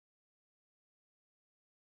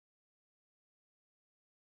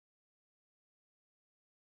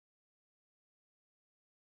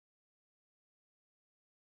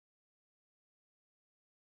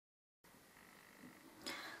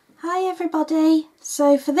Hi everybody,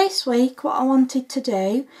 so for this week what I wanted to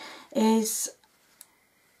do is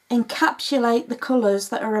encapsulate the colours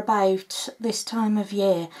that are about this time of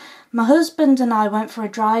year. My husband and I went for a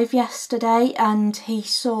drive yesterday and he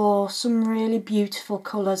saw some really beautiful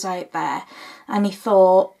colours out there and he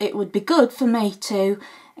thought it would be good for me to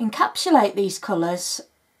encapsulate these colours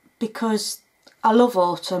because I love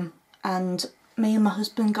autumn and me and my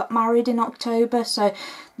husband got married in October, so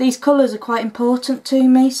these colours are quite important to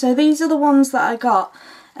me. So these are the ones that I got.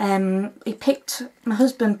 My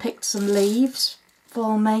husband picked some leaves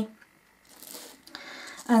for me,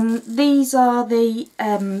 and these are the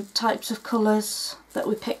types of colours that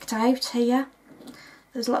we picked out here.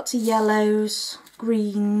 There's lots of yellows,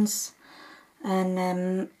 greens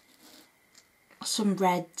and some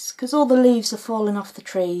reds, because all the leaves are falling off the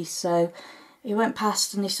trees. So he went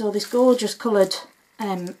past and he saw this gorgeous coloured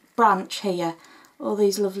branch here, all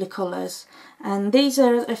these lovely colours, and these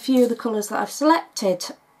are a few of the colours that I've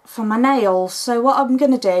selected for my nails. So what I'm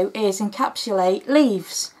going to do is encapsulate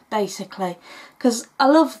leaves basically, because I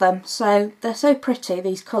love them, so they're so pretty,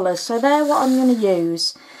 these colours. So they're what I'm going to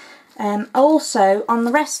use. Also on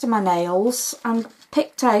the rest of my nails I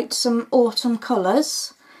picked out some autumn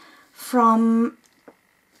colours from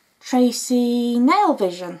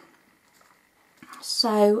traceynailvision.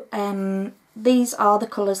 So these are the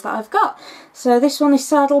colours that I've got. So this one is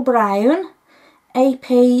Saddle Brown,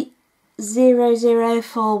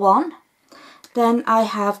 AP0041. Then I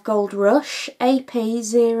have Gold Rush,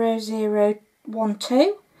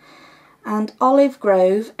 AP0012. And Olive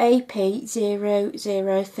Grove,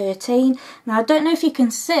 AP0013. Now I don't know if you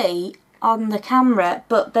can see on the camera,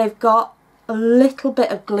 but they've got a little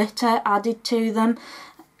bit of glitter added to them.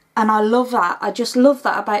 And I love that. I just love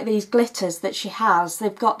that about these glitters that she has.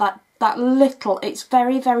 They've got that little, it's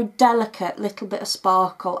very, very delicate little bit of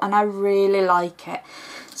sparkle, and I really like it.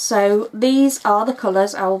 So these are the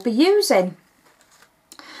colours I will be using.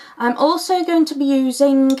 I'm also going to be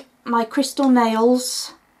using my Crystal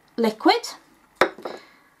Nails liquid.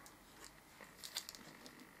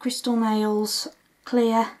 Crystal Nails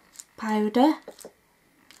clear powder,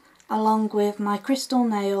 along with my Crystal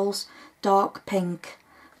Nails dark pink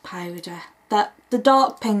powder. The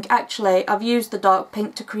dark pink, actually I've used the dark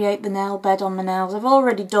pink to create the nail bed on my nails. I've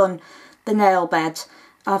already done the nail bed.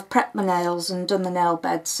 I've prepped my nails and done the nail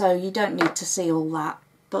bed, so you don't need to see all that,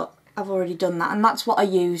 but I've already done that, and that's what I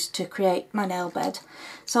used to create my nail bed.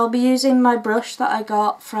 So I'll be using my brush that I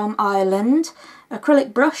got from Ireland,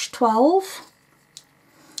 Acrylic Brush 12,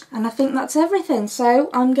 and I think that's everything. So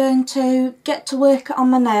I'm going to get to work on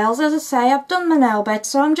my nails. As I say, I've done my nail bed,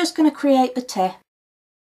 so I'm just going to create the tip.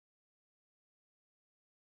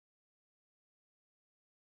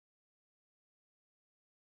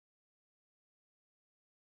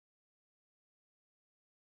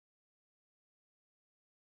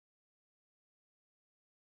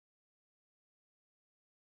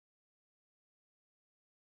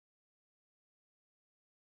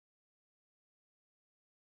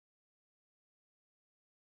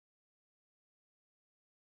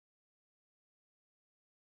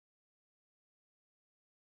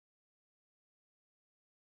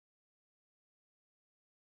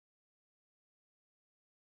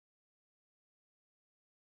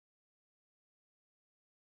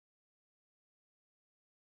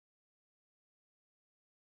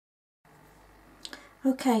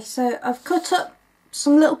 Okay, so I've cut up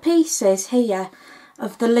some little pieces here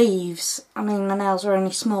of the leaves. I mean, my nails are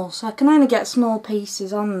only small, so I can only get small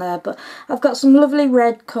pieces on there, but I've got some lovely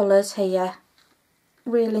red colours here,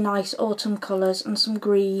 really nice autumn colours, and some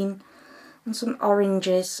green and some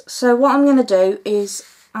oranges. So what I'm going to do is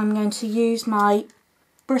I'm going to use my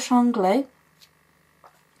brush on glue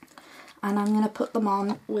and I'm going to put them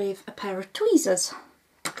on with a pair of tweezers.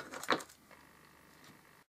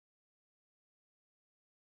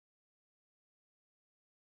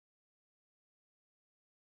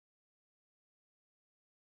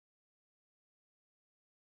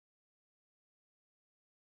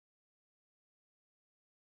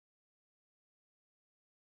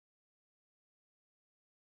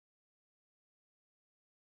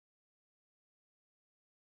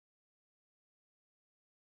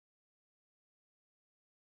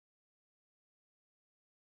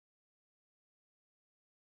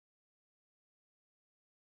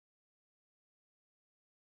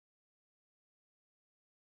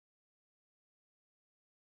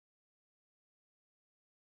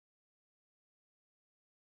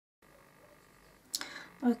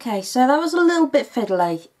 Okay, so that was a little bit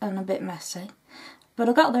fiddly and a bit messy, but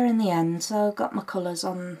I got there in the end, so I've got my colours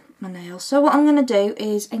on my nails. So what I'm going to do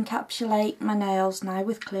is encapsulate my nails now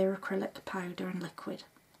with clear acrylic powder and liquid.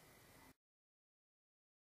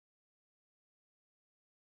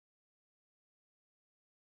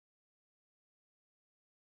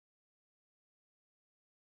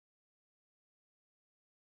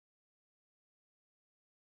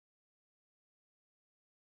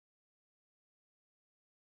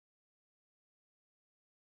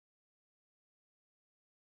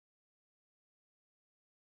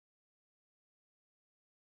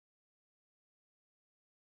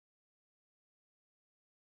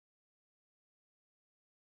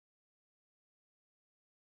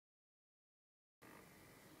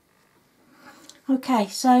 Okay,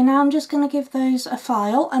 so now I'm just going to give those a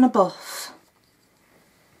file and a buff.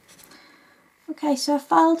 Okay, so I've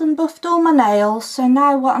filed and buffed all my nails, so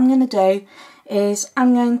now what I'm going to do is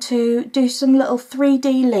I'm going to do some little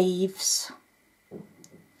 3D leaves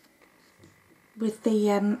with the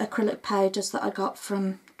acrylic powders that I got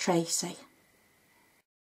from Tracy.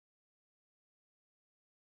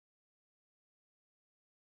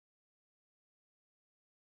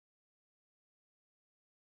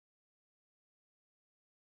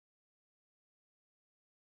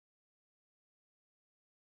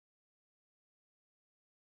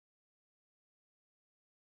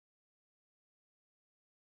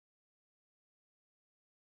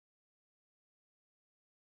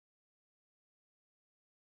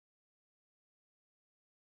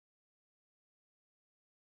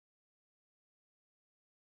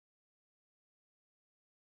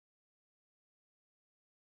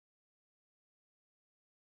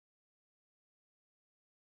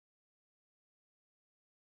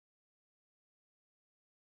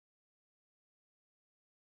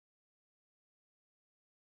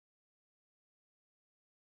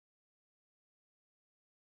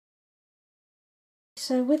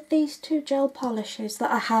 So with these two gel polishes that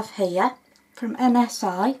I have here from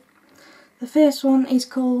NSI, the first one is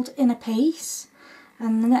called Inner Peace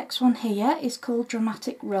and the next one here is called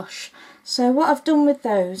Dramatic Rush. So what I've done with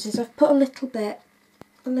those is I've put a little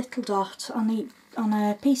dot on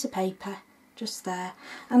a piece of paper just there,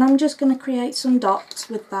 and I'm just going to create some dots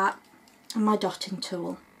with that and my dotting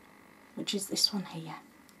tool, which is this one here.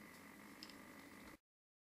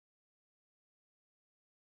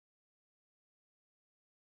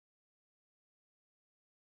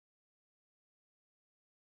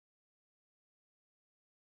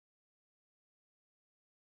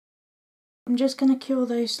 I'm just going to cure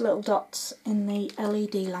those little dots in the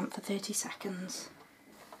LED lamp for 30 seconds.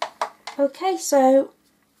 Okay, so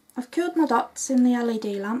I've cured my dots in the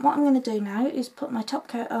LED lamp. What I'm going to do now is put my top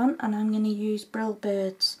coat on, and I'm going to use Brill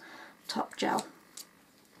Bird's top gel.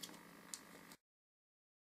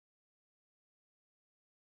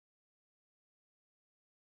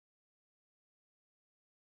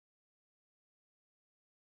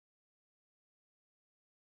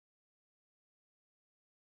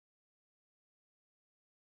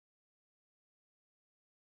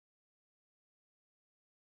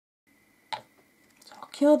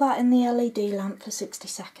 Cure that in the LED lamp for 60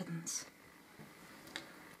 seconds.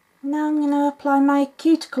 Now I'm going to apply my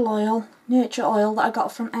cuticle oil, Nurture Oil, that I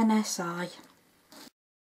got from NSI.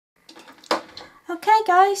 Okay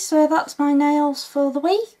guys, so that's my nails for the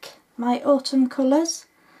week, my autumn colours.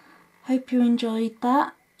 Hope you enjoyed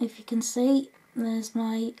that. If you can see, there's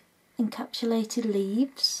my encapsulated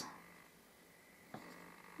leaves.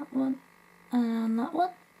 That one and that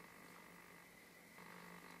one.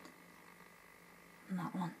 And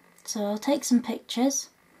that one. So I'll take some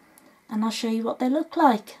pictures and I'll show you what they look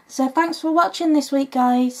like. So thanks for watching this week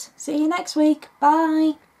guys. See you next week.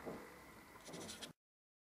 Bye.